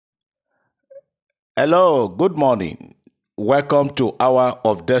Hello, good morning. Welcome to Hour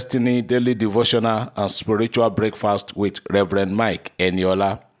of Destiny Daily Devotional and Spiritual Breakfast with Reverend Mike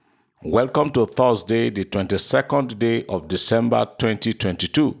Eniola. Welcome to Thursday, the 22nd day of December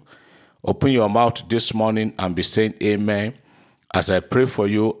 2022. Open your mouth this morning and be saying amen as I pray for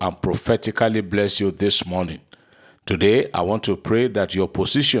you and prophetically bless you this morning. Today, I want to pray that your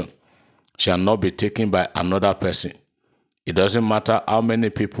position shall not be taken by another person. It doesn't matter how many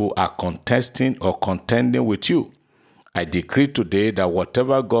people are contesting or contending with you. I decree today that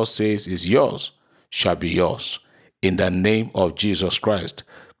whatever God says is yours shall be yours in the name of Jesus Christ.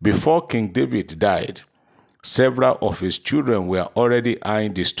 Before King David died, several of his children were already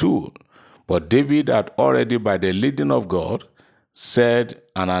eyeing the stool, but David had already, by the leading of God, said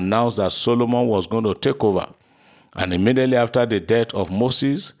and announced that Solomon was going to take over. And immediately after the death of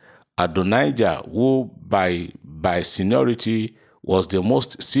Moses, Adonijah, who by seniority was the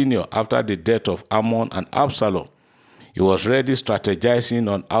most senior after the death of Ammon and Absalom, he was already strategizing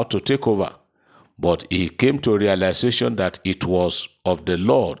on how to take over. But he came to a realization that it was of the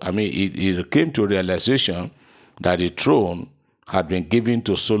Lord. He came to a realization that the throne had been given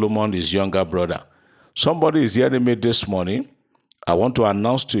to Solomon, his younger brother. Somebody is hearing me this morning. I want to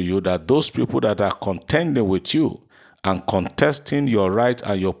announce to you that those people that are contending with you and contesting your right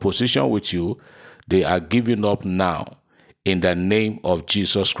and your position with you, they are giving up now in the name of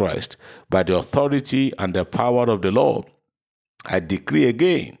Jesus Christ. By the authority and the power of the Lord, I decree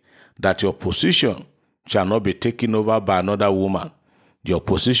again that your position shall not be taken over by another woman. Your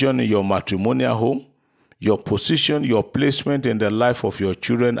position in your matrimonial home, your position, your placement in the life of your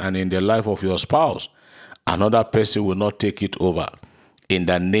children and in the life of your spouse, another person will not take it over. In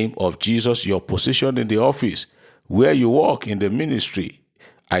the name of Jesus, your position in the office, where you work in the ministry,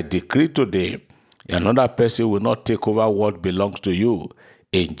 I decree today, another person will not take over what belongs to you.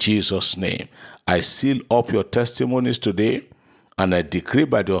 In Jesus' name, I seal up your testimonies today, and I decree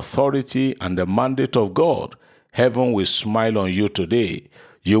by the authority and the mandate of God, heaven will smile on you today.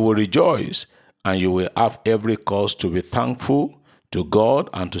 You will rejoice, and you will have every cause to be thankful to God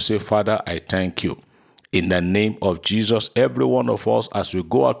and to say, Father, I thank you. In the name of Jesus, every one of us, as we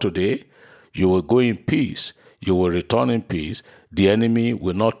go out today, you will go in peace. You will return in peace. The enemy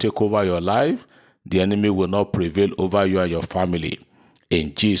will not take over your life. The enemy will not prevail over you and your family.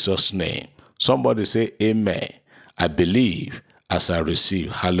 In Jesus' name. Somebody say amen. I believe as I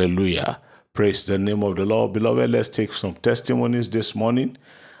receive. Hallelujah. Praise the name of the Lord. Beloved, let's take some testimonies this morning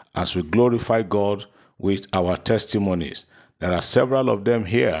as we glorify God with our testimonies. There are several of them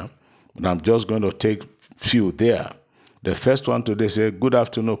here, but I'm just going to take few there. The first one today says, good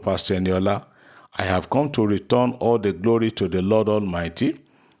afternoon, Pastor Eniola. I have come to return all the glory to the Lord Almighty.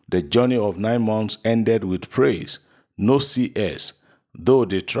 The journey of 9 months ended with praise. No CS, though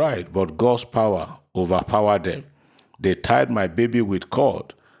they tried, but God's power overpowered them. They tied my baby with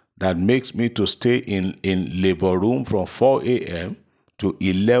cord that makes me to stay in labor room from 4 a.m. to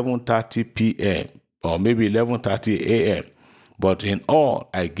 11:30 p.m. or maybe 11:30 a.m. But in all,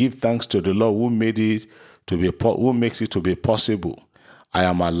 I give thanks to the Lord who makes it to be possible. I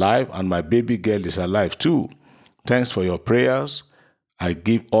am alive and my baby girl is alive too. Thanks for your prayers. I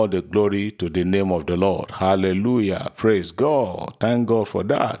give all the glory to the name of the Lord. Hallelujah. Praise God. Thank God for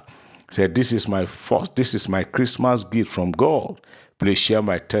that. Said, this is my Christmas gift from God. Please share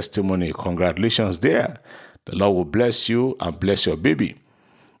my testimony. Congratulations there. The Lord will bless you and bless your baby.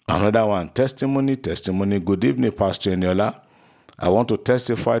 Another one, testimony. Good evening, Pastor Eniola. I want to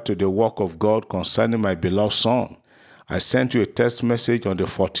testify to the work of God concerning my beloved son. I sent you a text message on the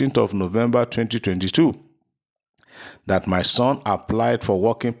 14th of November 2022 that my son applied for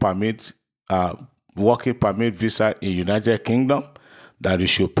working permit visa in United Kingdom, that you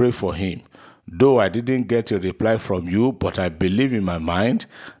should pray for him. Though I didn't get a reply from you, but I believe in my mind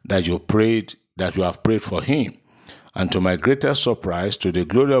that you have prayed for him. And to my greatest surprise, to the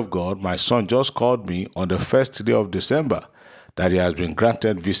glory of God, my son just called me on the first day of December that he has been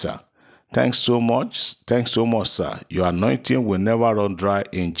granted visa. Thanks so much, sir. Your anointing will never run dry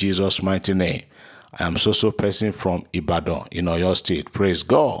in Jesus' mighty name. I am so person from Ibadan in Oyo State. Praise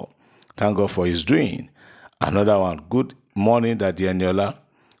God. Thank God for his doing. Another one. Good morning, Daddy Eniola.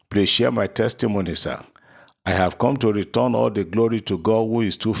 Please share my testimony, sir. I have come to return all the glory to God who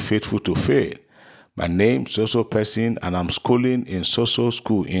is too faithful to fail. My name is person and I'm schooling in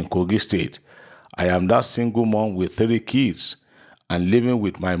school in Kogi State. I am that single mom with 3 kids and living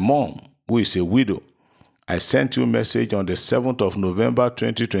with my mom, who is a widow. I sent you a message on the 7th of November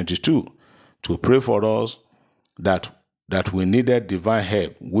 2022 to pray for us that we needed divine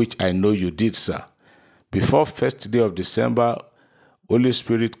help, which I know you did, sir. Before first day of December, Holy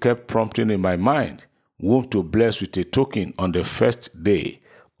Spirit kept prompting in my mind whom to bless with a token on the first day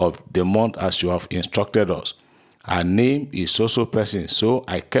of the month as you have instructed us. Her name is so person. So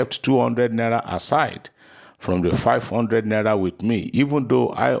I kept 200 naira aside from the 500 naira with me, even though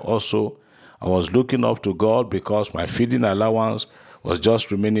I was looking up to God because my feeding allowance was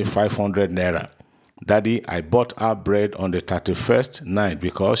just remaining 500 naira. Daddy, I bought her bread on the 31st night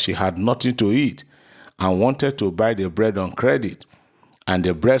because she had nothing to eat and wanted to buy the bread on credit. And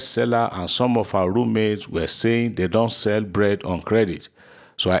the bread seller and some of our roommates were saying they don't sell bread on credit.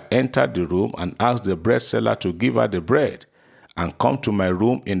 So I entered the room and asked the bread seller to give her the bread and come to my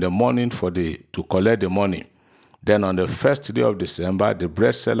room in the morning to collect the money. Then on the first day of December, the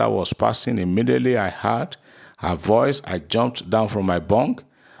bread seller was passing. Immediately I heard her voice. I jumped down from my bunk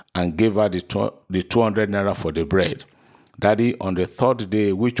and gave her the 200 naira for the bread. Daddy, on the third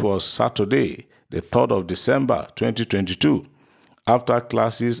day, which was Saturday, the 3rd of December, 2022, after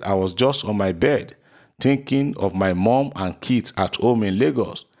classes, I was just on my bed thinking of my mom and kids at home in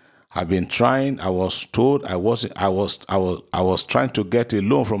Lagos. I've been trying. I was told I was trying to get a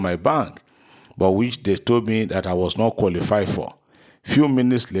loan from my bank, but which they told me that I was not qualified for. Few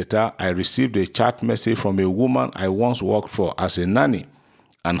minutes later, I received a chat message from a woman I once worked for as a nanny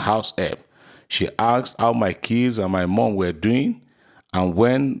and house help. She asked how my kids and my mom were doing and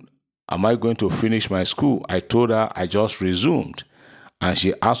when am I going to finish my school. I told her I just resumed. And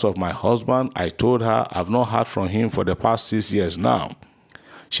she asked of my husband. I told her I've not heard from him for the past 6 years now.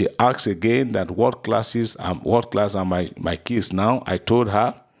 She asked again that what class are my kids now. I told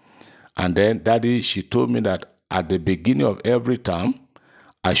her. And then Daddy, she told me that at the beginning of every term,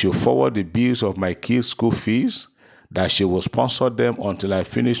 I should forward the bills of my kids' school fees, that she will sponsor them until I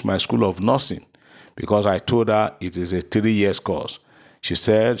finish my school of nursing, because I told her it is a 3-year course. She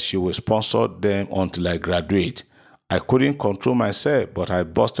said she will sponsor them until I graduate. I couldn't control myself, but I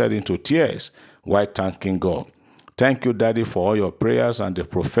busted into tears while thanking God. Thank you, Daddy, for all your prayers and the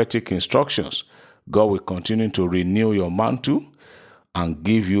prophetic instructions. God will continue to renew your mantle and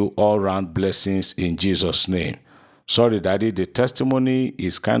give you all-round blessings in Jesus' name. Sorry, Daddy, the testimony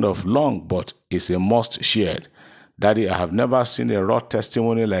is kind of long, but it's a must shared. Daddy, I have never seen a raw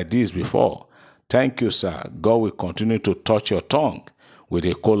testimony like this before. Thank you, sir. God will continue to touch your tongue with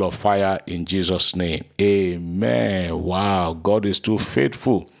a coal of fire in Jesus' name. Amen. Wow, God is too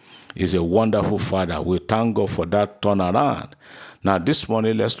faithful. He's a wonderful Father. We thank God for that turnaround. Now, this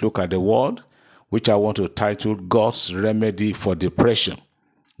morning, let's look at the word, which I want to title God's Remedy for Depression.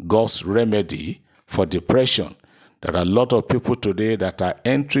 God's Remedy for Depression. There are a lot of people today that are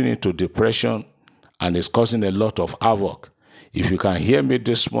entering into depression and it's causing a lot of havoc. If you can hear me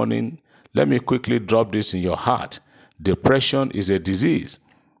this morning, let me quickly drop this in your heart. Depression is a disease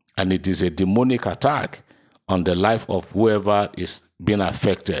and it is a demonic attack on the life of whoever is being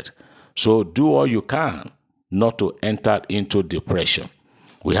affected. So do all you can not to enter into depression.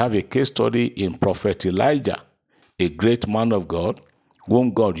 We have a case study in Prophet Elijah, a great man of God,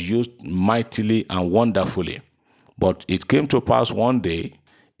 whom God used mightily and wonderfully. But it came to pass one day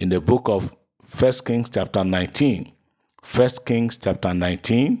in the book of 1 Kings chapter 19. 1 Kings chapter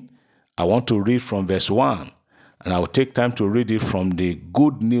 19, I want to read from verse 1, and I will take time to read it from the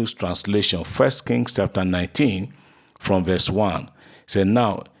Good News Translation. 1 Kings chapter 19 from verse 1. It said,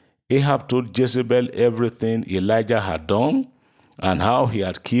 Now Ahab told Jezebel everything Elijah had done and how he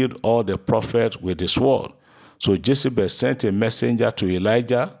had killed all the prophets with the sword. So Jezebel sent a messenger to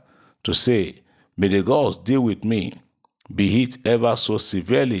Elijah to say, May the gods deal with me, be it ever so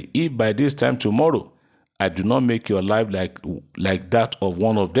severely, if by this time tomorrow I do not make your life like that of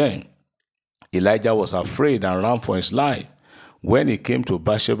one of them. Elijah was afraid and ran for his life. When he came to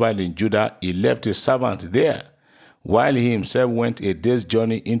Beersheba in Judah, he left his servant there, while he himself went a day's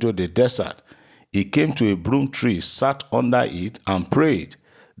journey into the desert. He came to a broom tree, sat under it, and prayed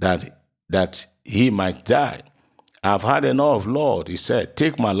that he might die. I have had enough, Lord, he said.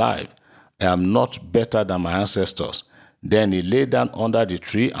 Take my life. I am not better than my ancestors. Then he lay down under the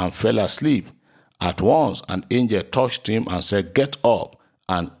tree and fell asleep. At once an angel touched him and said, Get up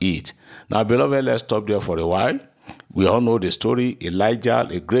and eat. Now, beloved, let's stop there for a while. We all know the story. Elijah,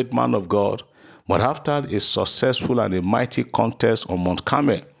 a great man of God, but after a successful and a mighty contest on Mount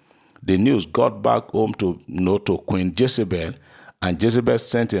Carmel, the news got back home to Queen Jezebel, and Jezebel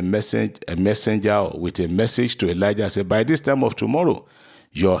sent a messenger with a message to Elijah and said, By this time of tomorrow,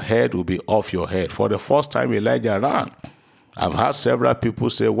 your head will be off your head. For the first time, Elijah ran. I've heard several people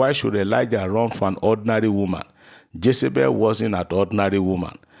say, why should Elijah run for an ordinary woman? Jezebel wasn't an ordinary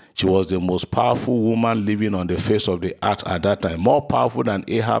woman. She was the most powerful woman living on the face of the earth at that time, more powerful than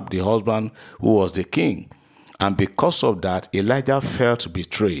Ahab, the husband who was the king. And because of that, Elijah felt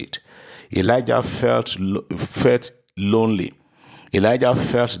betrayed. Elijah felt lonely. Elijah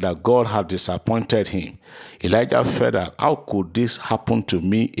felt that God had disappointed him. Elijah felt that how could this happen to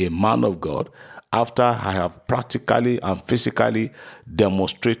me, a man of God, after I have practically and physically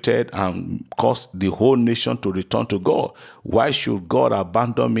demonstrated and caused the whole nation to return to God? Why should God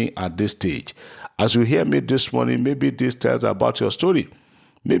abandon me at this stage? As you hear me this morning, maybe this tells about your story.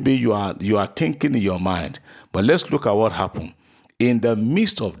 Maybe you are thinking in your mind, but let's look at what happened. In the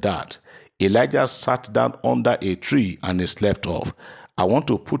midst of that, Elijah sat down under a tree and he slept off. I want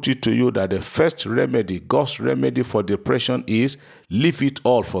to put it to you that the first remedy, God's remedy for depression, is leave it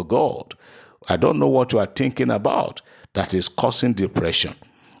all for God. I don't know what you are thinking about that is causing depression.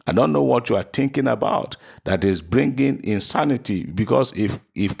 I don't know what you are thinking about that is bringing insanity, because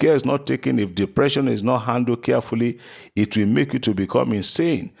if care is not taken, if depression is not handled carefully, it will make you to become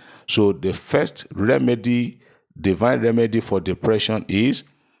insane. So the first remedy, divine remedy for depression, is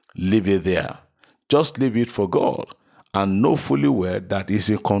leave it there. Just leave it for God and know fully well that He's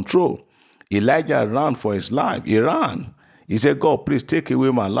in control. Elijah ran for his life. He ran. He said, God, please take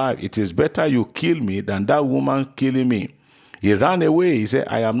away my life. It is better you kill me than that woman killing me. He ran away. He said,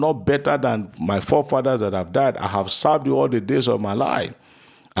 I am not better than my forefathers that have died. I have served you all the days of my life.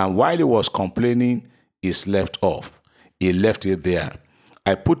 And while he was complaining, he slept off. He left it there.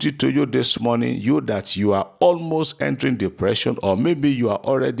 I put it to you this morning, you that you are almost entering depression, or maybe you are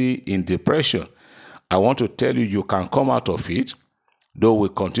already in depression. I want to tell you, you can come out of it, though we'll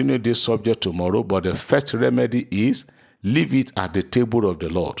continue this subject tomorrow, but the first remedy is leave it at the table of the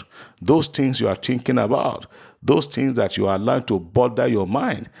Lord. Those things you are thinking about, those things that you are allowed to bother your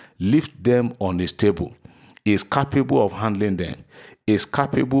mind, leave them on His table. He is capable of handling them. He is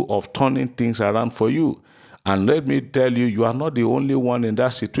capable of turning things around for you. And let me tell you, you are not the only one in that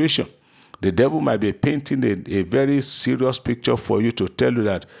situation. The devil might be painting a very serious picture for you to tell you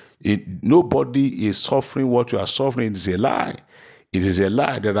that nobody is suffering what you are suffering. It is a lie. It is a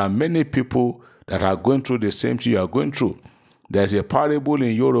lie. There are many people that are going through the same thing you are going through. There's a parable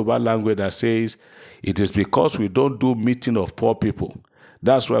in Yoruba language that says, it is because we don't do meeting of poor people.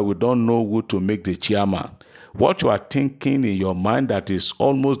 That's why we don't know who to make the chairman. What you are thinking in your mind that is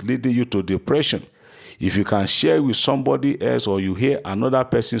almost leading you to depression, if you can share with somebody else or you hear another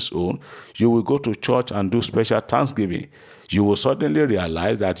person's own, you will go to church and do special thanksgiving. You will suddenly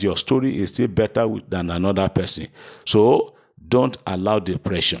realize that your story is still better than another person. So don't allow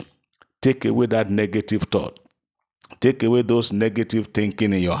depression. Take away that negative thought. Take away those negative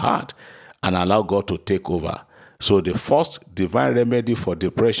thinking in your heart and allow God to take over. So the first divine remedy for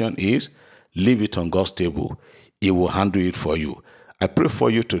depression is leave it on God's table. He will handle it for you. I pray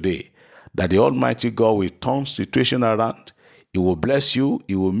for you today that the Almighty God will turn situation around. He will bless you.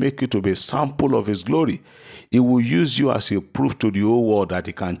 He will make you to be a sample of His glory. He will use you as a proof to the whole world that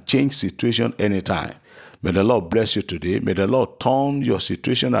He can change situation anytime. May the Lord bless you today. May the Lord turn your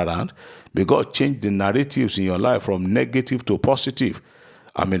situation around. May God change the narratives in your life from negative to positive.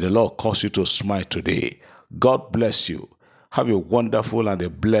 And may the Lord cause you to smile today. God bless you. Have a wonderful and a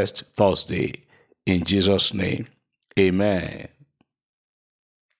blessed Thursday. In Jesus' name, amen.